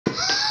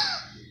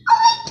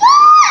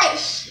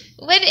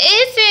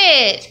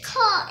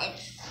now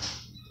it's...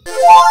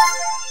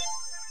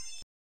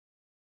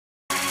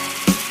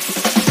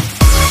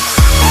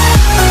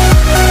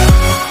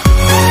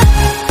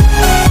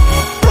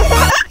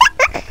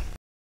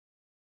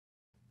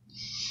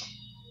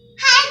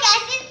 Hi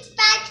guys, it's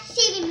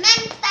InspiredKIDSTV. My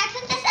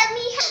Inspiredprincess and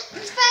me,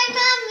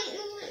 Inspiredmom.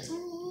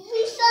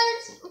 We saw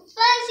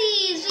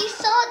Fuzzeez. We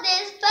saw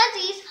this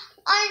Fuzzeez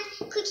on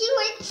Cookie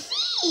with C.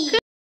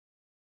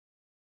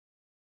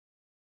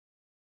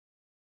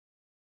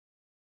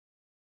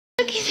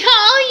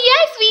 Oh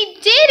yes, we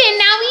did, and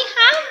now we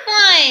have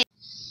one.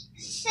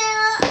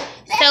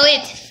 So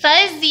it's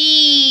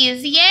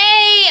Fuzzeez.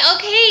 Yay!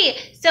 Okay,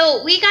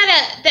 so we gotta.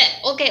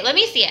 Okay, let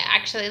me see it.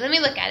 Actually, let me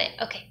look at it.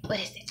 Okay, what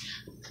is it?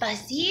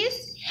 Fuzzeez?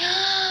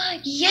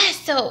 Yes.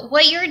 So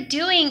what you're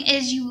doing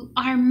is you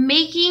are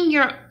making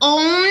your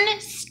own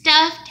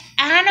stuffed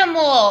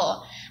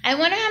animal. I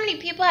wonder how many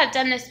people have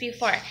done this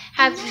before.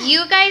 Have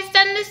you guys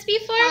done this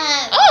before?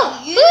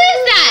 Oh, who is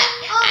that?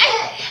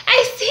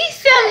 I see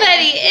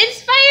somebody.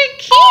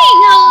 InspiredKing.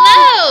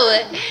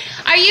 Hello.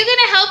 Are you going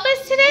to help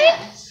us today?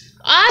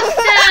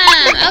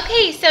 Awesome.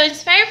 Okay, so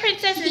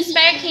Inspiredprincess and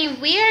InspiredKing,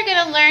 we are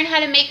going to learn how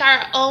to make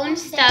our own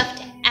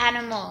stuffed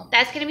animal.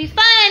 That's going to be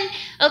fun.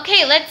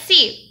 Okay, let's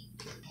see.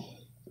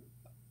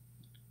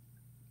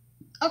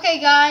 Okay,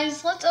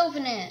 guys, let's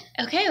open it.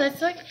 Okay,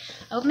 let's look.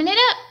 Open it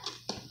up.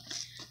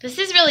 This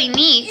is really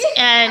neat,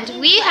 and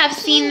we have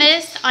seen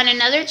this on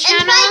another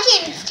channel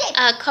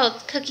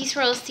called Cookie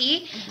Swirl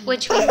C,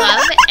 which we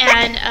love,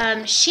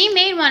 and she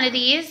made one of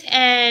these,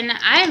 and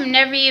I've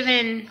never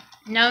even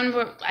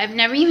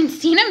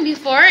seen them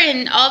before,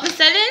 and all of a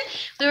sudden,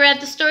 we were at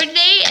the store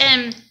today,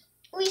 and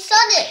we saw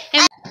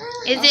it.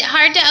 Is it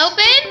hard to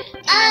open?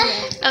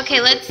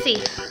 Okay, let's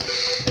see.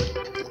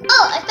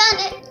 Oh, I found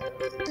it.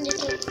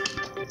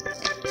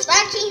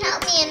 InspiredKing,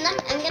 help me, and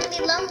I'm going to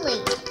be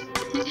lonely.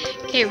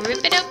 Okay,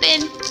 rip it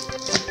open.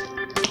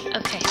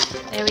 Okay,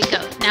 there we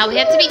go. Now we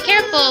have to be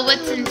careful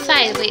what's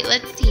inside. Wait,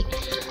 let's see.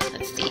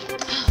 Let's see.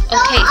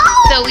 Okay,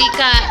 so we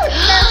got...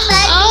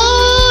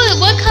 Oh,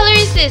 what color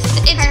is this?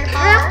 It's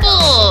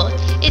purple.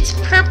 It's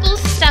purple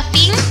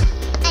stuffing.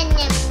 And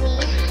then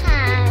we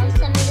have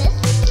some of this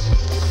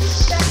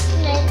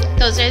stuffing.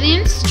 Those are the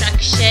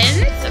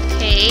instructions.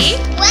 Okay.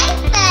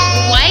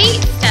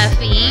 White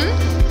stuffing.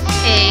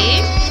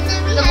 Okay.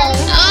 The mold.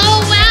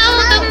 Oh,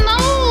 wow, the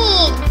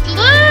molds.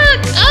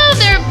 Look. Oh,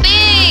 they're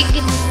big.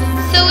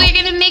 So we're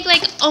going to make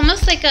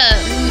almost like a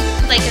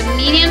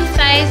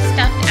medium-sized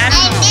stuffed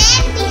animal.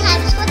 And then we have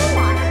this for the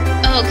water.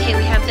 Oh, okay,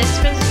 we have this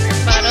for the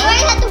squirt bottle. And we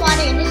already have the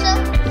water in it, so.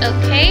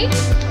 Okay.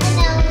 And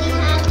then we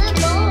have the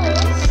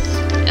molds.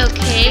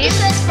 Okay. This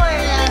one's for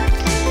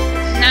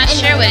Not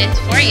sure what it's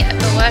for yet,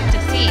 but we'll have to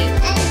see. And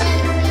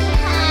then we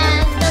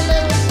have the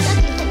little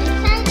stuff you put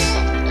inside it.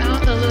 Oh,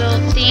 the little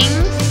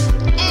things.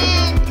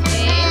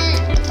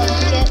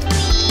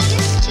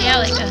 Yeah,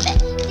 like a...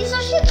 These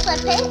are should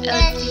clip it.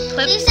 And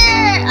clip. these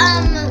are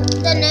the nose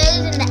and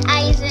the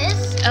eyes.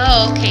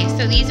 Oh, okay.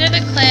 So these are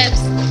the clips.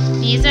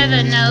 These are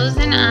the nose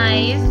and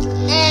eyes.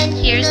 And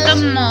here's the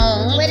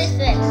mold. What is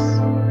this?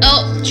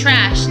 Oh,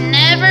 trash.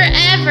 Never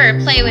ever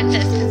play with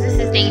this because this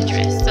is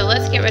dangerous. So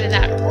let's get rid of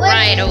that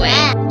right away.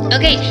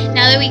 Okay,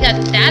 now that we got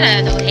that out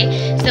of the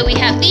way, so we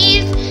have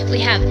these, we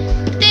have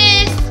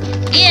this,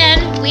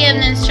 and we have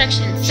the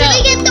instructions. So,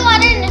 should we get the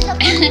water in this?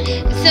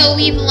 So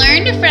we've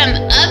learned from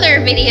other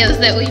videos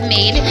that we've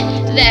made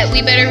that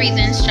we better read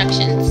the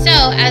instructions. So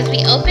as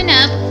we open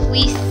up,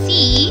 we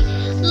see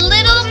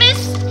Little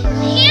Miss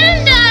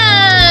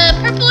Panda,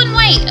 purple and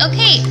white.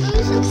 Okay,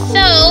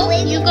 so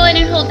you go ahead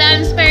and hold that,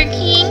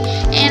 InspiredKing,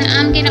 and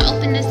I'm gonna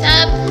open this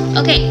up.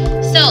 Okay,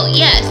 so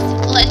yes,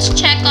 let's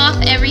check off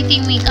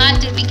everything we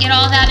got. Did we get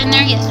all that in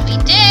there? Yes, we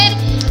did.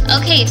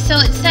 Okay, so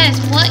it says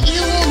what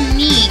you will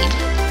need.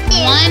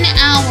 1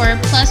 hour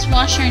plus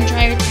washer and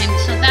dryer time.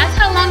 So that's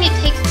how long it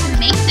takes to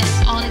make this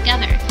all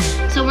together.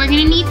 So we're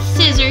gonna need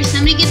scissors.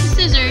 Somebody get the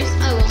scissors.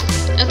 I will.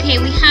 Okay,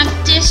 we have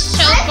dish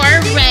soap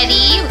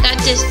already. We got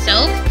dish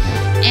soap.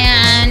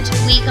 And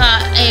we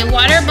got a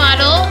water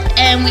bottle.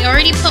 And we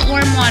already put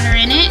warm water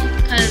in it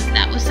because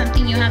that was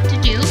something you have to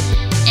do.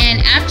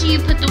 And after you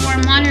put the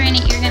warm water in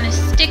it, you're gonna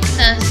stick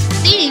the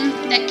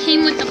thing that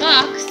came with the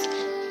box,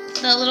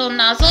 the little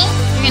nozzle,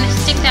 you're gonna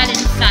stick that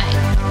inside.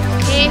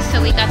 Okay,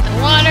 so we got the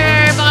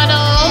water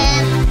bottle,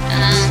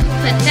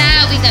 put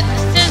that, we got the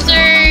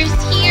scissors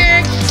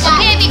here.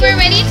 Okay, I think we're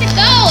ready to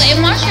go.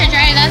 And washer and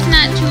dryer, that's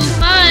not too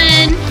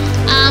fun.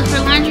 For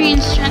laundry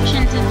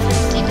instructions,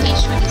 it's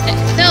page 26.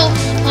 So,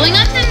 going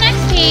on to the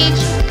next page,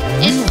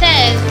 it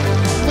says,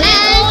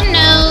 wiggle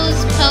nose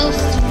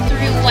post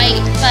through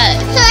white fuzz.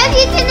 So if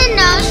you didn't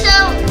know, so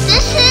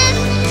this is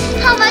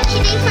how much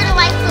you need for the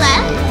white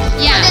fluff.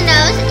 Yeah. For the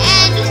nose,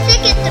 and you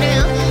stick it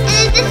through, and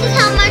then this is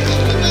how much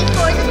you need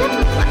for the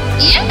purple fluff.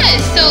 Yeah,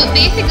 so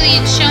basically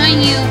it's showing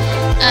you,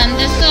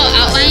 this little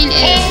outline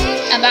is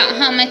about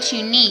how much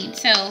you need.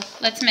 So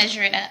let's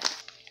measure it up.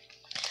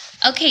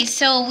 Okay,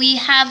 so we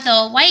have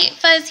the white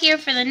fuzz here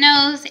for the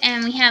nose,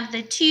 and we have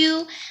the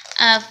two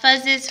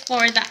fuzzes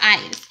for the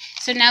eyes.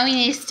 So now we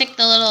need to stick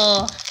the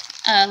little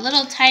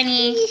little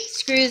tiny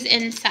screws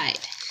inside.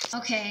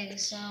 Okay,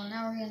 so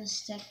now we're gonna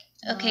stick.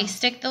 Okay,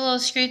 stick the little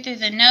screw through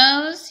the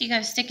nose. You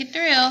gotta stick it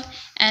through,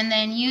 and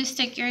then you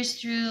stick yours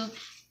through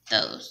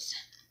those.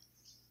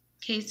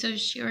 Okay, so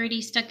she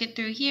already stuck it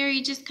through here.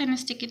 You just kind of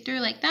stick it through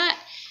like that.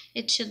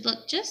 It should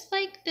look just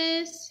like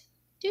this.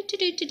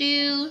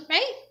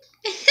 Right?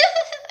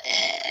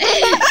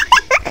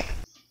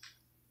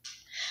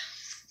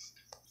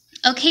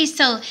 Okay,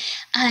 so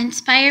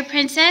Inspired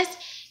Princess,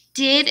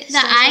 did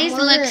the eyes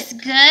looks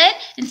good?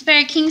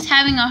 Inspired King's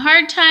having a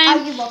hard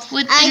time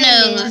with the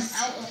nose.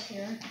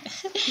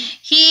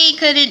 He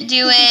couldn't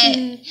do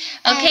it.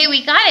 Okay,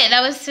 we got it.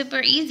 That was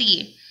super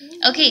easy.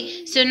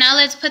 Okay, so now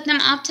let's put them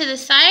off to the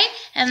side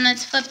and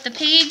let's flip the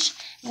page.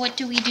 What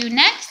do we do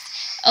next?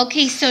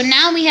 Okay, so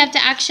now we have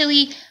to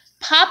actually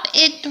pop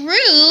it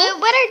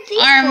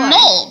through our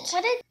mold.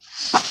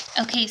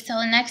 Okay, so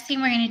the next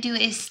thing we're going to do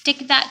is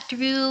stick that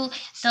through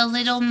the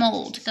little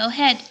mold. Go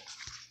ahead.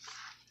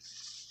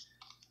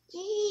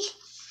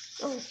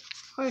 Oh,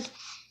 hard.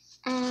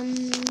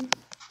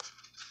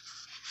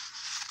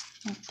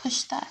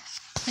 Push that.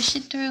 Push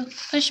it through.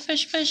 Push,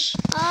 push, push.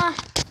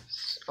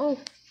 Oh,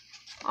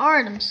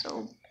 hard. I'm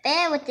so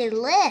bad with the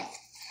lift.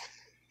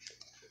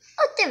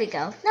 Oh, there we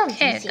go. That was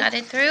okay, easy. Got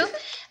it through.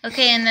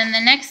 Okay, and then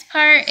the next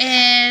part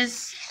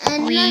is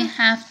we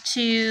have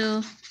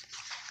to.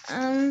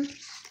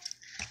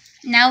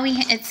 Now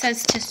it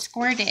says to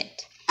squirt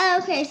it. Oh,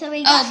 okay, so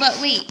we got. Oh,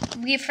 but wait,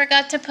 we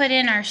forgot to put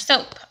in our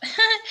soap.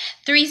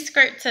 3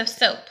 squirts of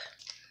soap.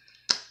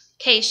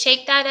 Okay,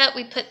 shake that up.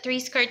 We put 3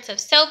 squirts of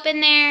soap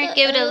in there.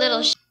 Give it a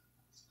little.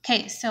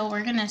 Okay, so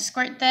we're gonna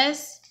squirt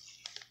this.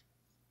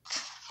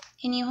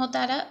 Can you hold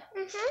that up?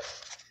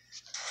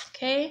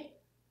 Okay.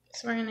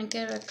 So we're gonna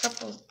give it a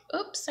couple.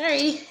 Oops,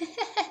 sorry.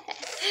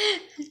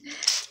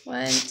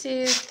 1,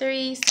 2,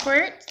 3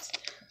 squirts.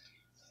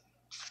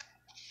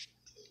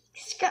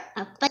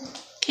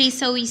 Okay,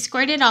 so we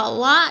squirted a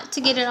lot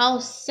to get it all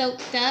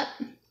soaked up.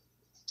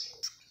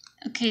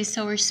 Okay,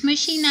 so we're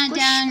smushing that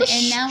down,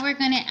 and now we're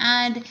gonna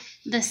add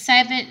the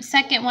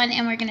second one,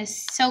 and we're gonna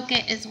soak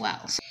it as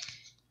well.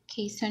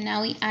 Okay, so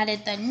now we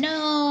added the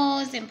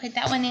nose and put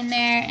that one in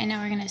there, and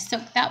now we're gonna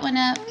soak that one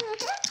up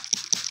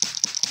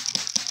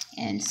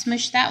and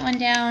smush that one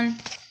down.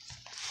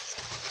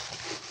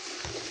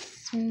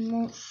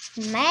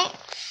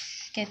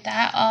 Get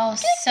that all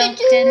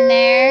soaked in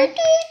there.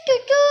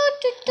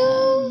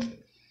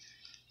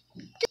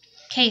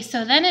 Okay,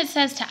 so then it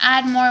says to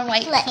add more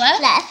white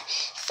fluff.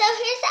 So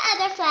here's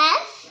the other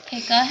fluff.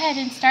 Okay, go ahead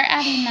and start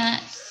adding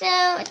that.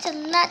 So it's a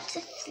lot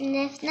to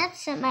sniff, not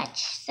so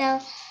much.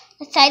 So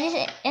the side is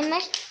it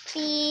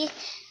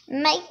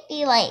might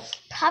be like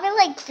probably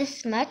like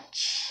this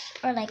much,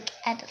 or like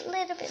add a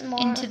little bit more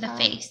into the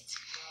face.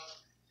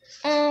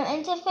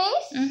 Into the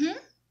face.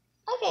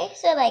 Okay,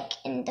 so like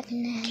in the.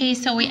 Okay,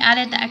 so we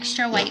added the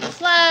extra white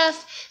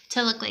fluff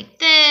to look like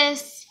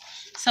this.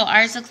 So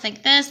ours looks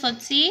like this.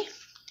 Let's see.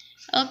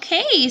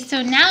 Okay,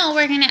 so now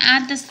we're gonna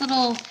add this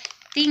little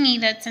thingy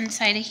that's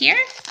inside of here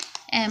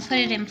and put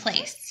it in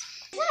place.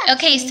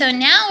 Okay, so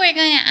now we're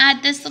going to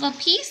add this little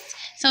piece.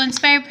 So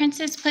Inspired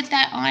Princess, put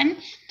that on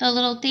the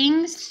little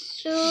things.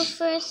 So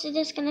first we're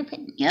just going to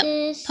put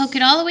this. Poke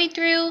it all the way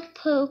through.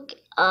 Poke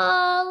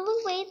all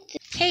the way through.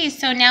 Okay,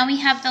 so now we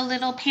have the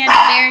little panda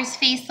bear's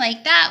face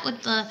like that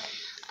with the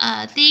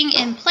thing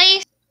in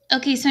place.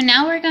 Okay, so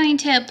now we're going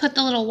to put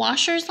the little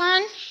washers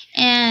on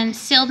and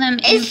seal them in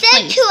place. It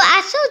said to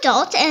us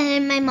adults,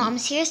 and my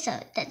mom's here, so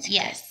that's good.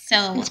 Yes,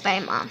 so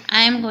Inspired Mom.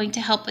 I'm going to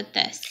help with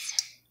this.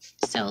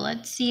 So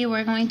let's see,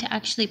 we're going to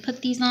actually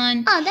put these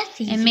on. Oh, that's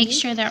easy. And make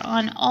sure they're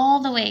on all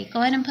the way. Go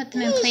ahead and put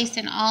them in place,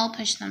 and I'll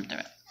push them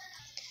through.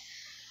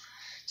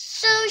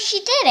 So she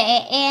did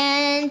it,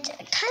 and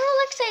it kind of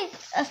looks like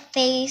a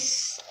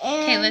face.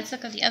 Okay, let's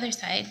look at the other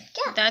side.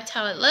 Yeah. That's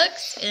how it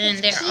looks, and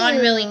they're on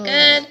really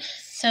good.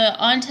 So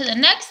on to the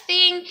next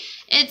thing.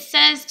 It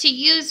says to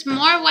use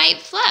more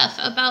white fluff,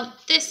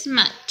 about this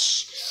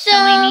much. So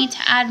we need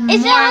to add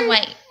more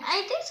white.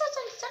 I think so. It's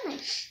on the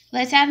stomach.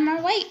 Let's add more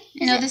white.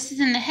 No, this is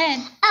in the head.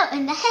 Oh,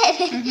 in the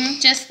head.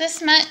 Just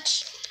this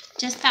much.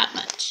 Just that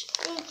much.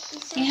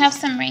 You have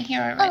some right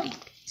here already. Oh.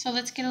 So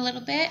let's get a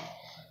little bit.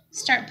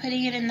 Start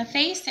putting it in the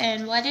face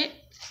and wet it.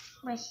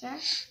 Right here?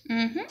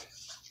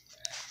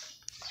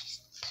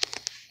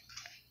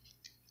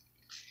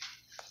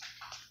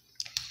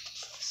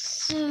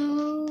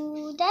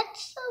 So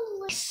that's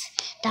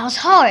that was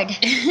hard.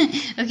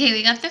 Okay,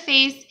 we got the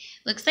face.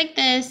 Looks like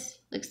this.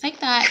 Looks like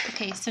that.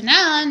 Okay, so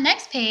now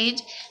next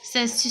page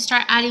says to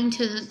start adding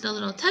to the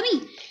little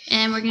tummy,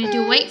 and we're gonna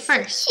do white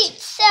first.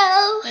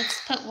 So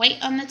let's put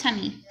white on the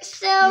tummy.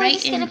 So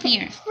right in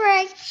here.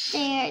 Right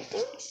there. I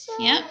think so.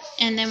 Yep,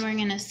 and then we're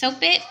gonna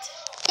soap it.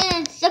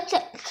 And soap.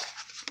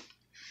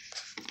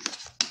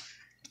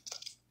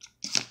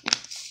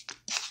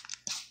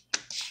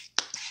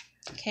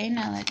 Okay,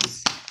 now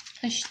let's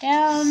push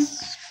down.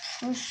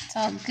 It's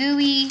all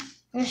gooey.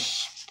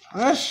 Push,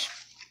 push,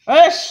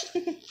 push.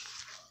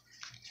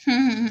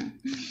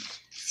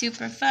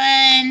 Super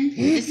fun.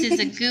 This is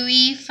a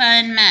gooey,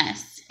 fun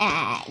mess.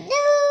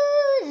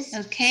 Nose.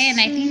 Okay, and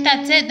I think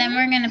that's it. Then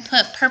we're going to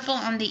put purple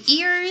on the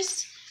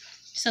ears.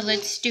 So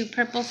let's do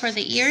purple for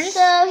the ears.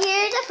 So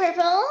here's the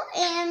purple,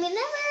 and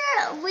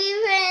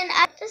we've been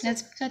at this.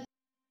 Let's put.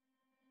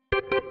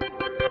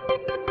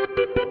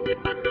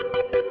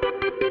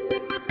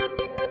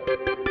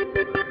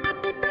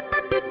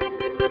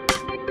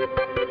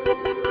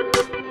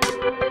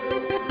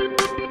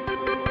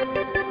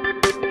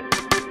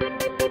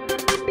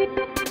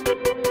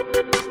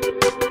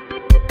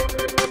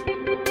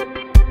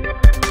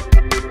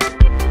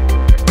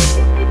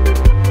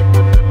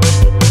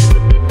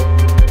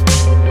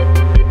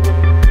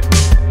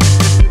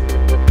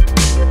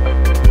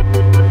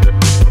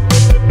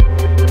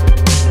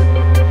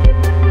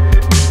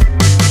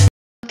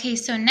 Okay,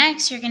 so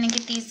next you're going to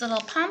get these little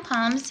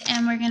pom-poms,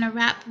 and we're going to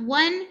wrap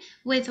one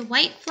with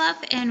white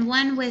fluff and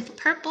one with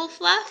purple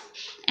fluff,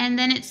 and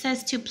then it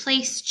says to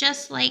place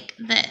just like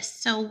this.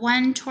 So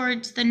one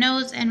towards the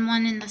nose and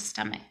one in the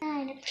stomach.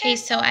 Okay,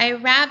 so I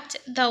wrapped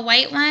the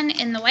white one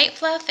in the white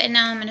fluff, and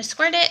now I'm going to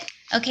squirt it.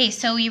 Okay,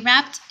 so we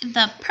wrapped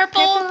the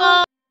purple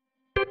ball.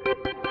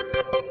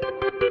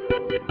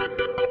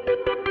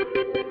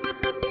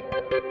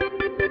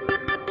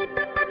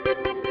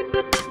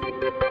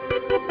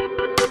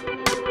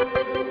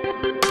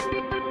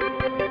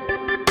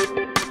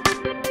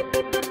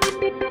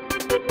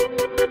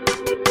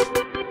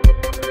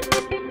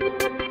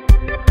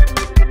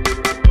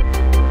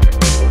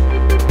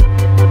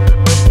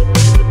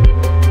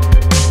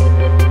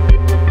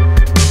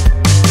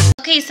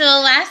 Okay, so the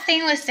last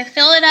thing was to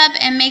fill it up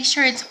and make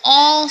sure it's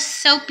all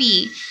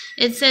soapy.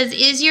 It says,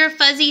 is your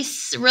fuzzy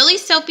really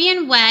soapy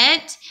and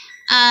wet?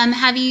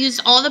 Have you used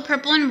all the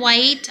purple and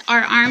white?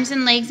 Are arms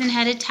and legs and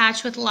head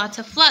attached with lots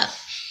of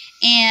fluff?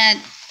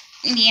 And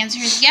the answer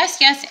is yes,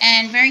 yes,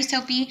 and very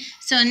soapy.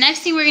 So the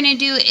next thing we're going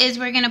to do is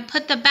we're going to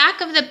put the back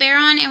of the bear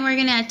on, and we're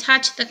going to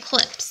attach the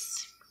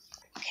clips.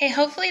 Okay,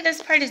 hopefully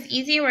this part is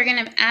easy. We're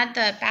going to add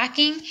the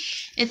backing.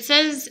 It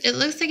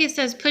looks like it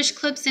says push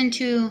clips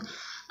into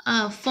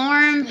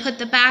form, put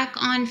the back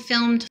on,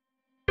 filmed.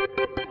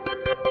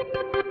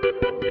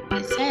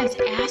 It says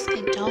ask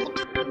adult.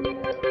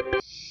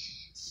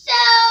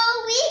 So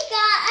we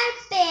got our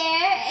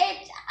bear.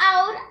 It's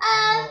out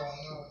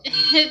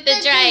of the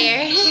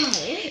dryer.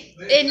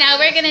 And now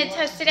we're gonna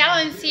test it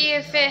out and see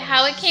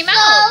how it came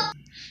out.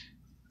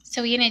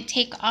 So we're gonna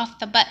take off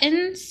the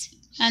buttons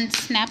and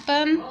snap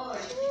them.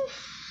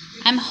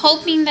 I'm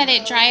hoping that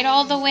it dried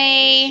all the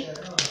way.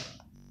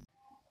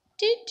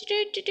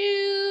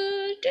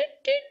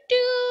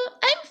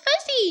 I'm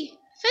Fuzzy.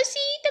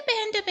 Fuzzy the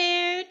panda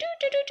bear.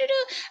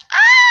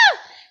 Ah!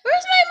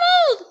 Where's my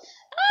mold?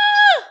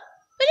 Ah!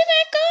 Put it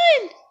back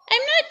on.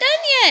 I'm not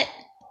done yet.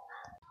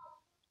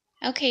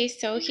 Okay,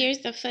 so here's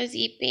the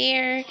fuzzy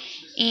bear,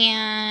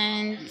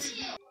 and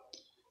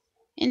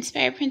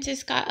Inspired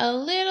Princess got a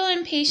little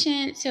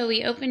impatient, so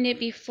we opened it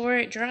before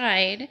it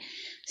dried.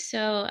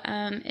 So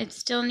it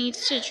still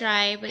needs to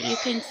dry, but you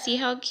can see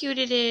how cute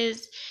it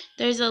is.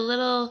 There's a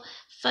little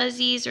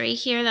fuzzies right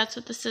here. That's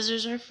what the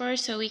scissors are for,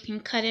 so we can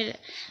cut it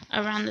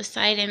around the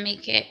side and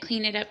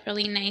clean it up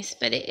really nice.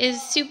 But it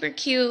is super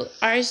cute.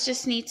 Ours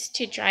just needs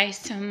to dry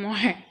some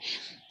more.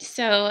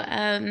 So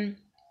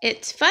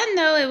it's fun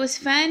though. It was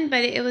fun,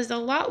 but it was a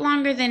lot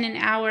longer than an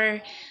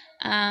hour.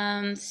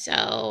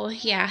 So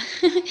yeah,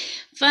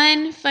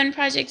 fun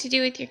project to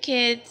do with your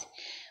kids,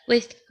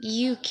 with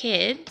you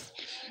kids.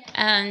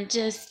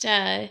 Just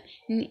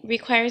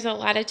requires a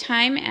lot of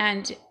time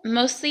and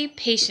mostly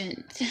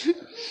patience.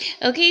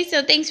 Okay,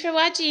 so thanks for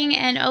watching,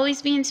 and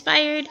always be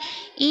inspired,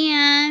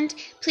 and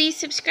please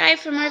subscribe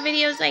for more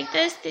videos like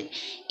this,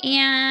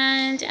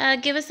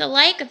 and give us a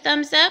like, a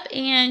thumbs up,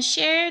 and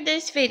share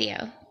this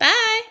video.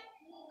 Bye.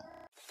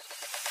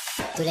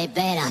 Tu l'hai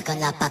vera con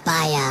la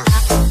papaya.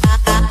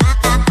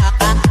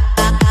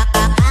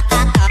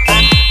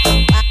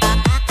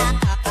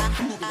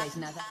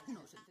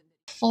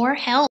 For help.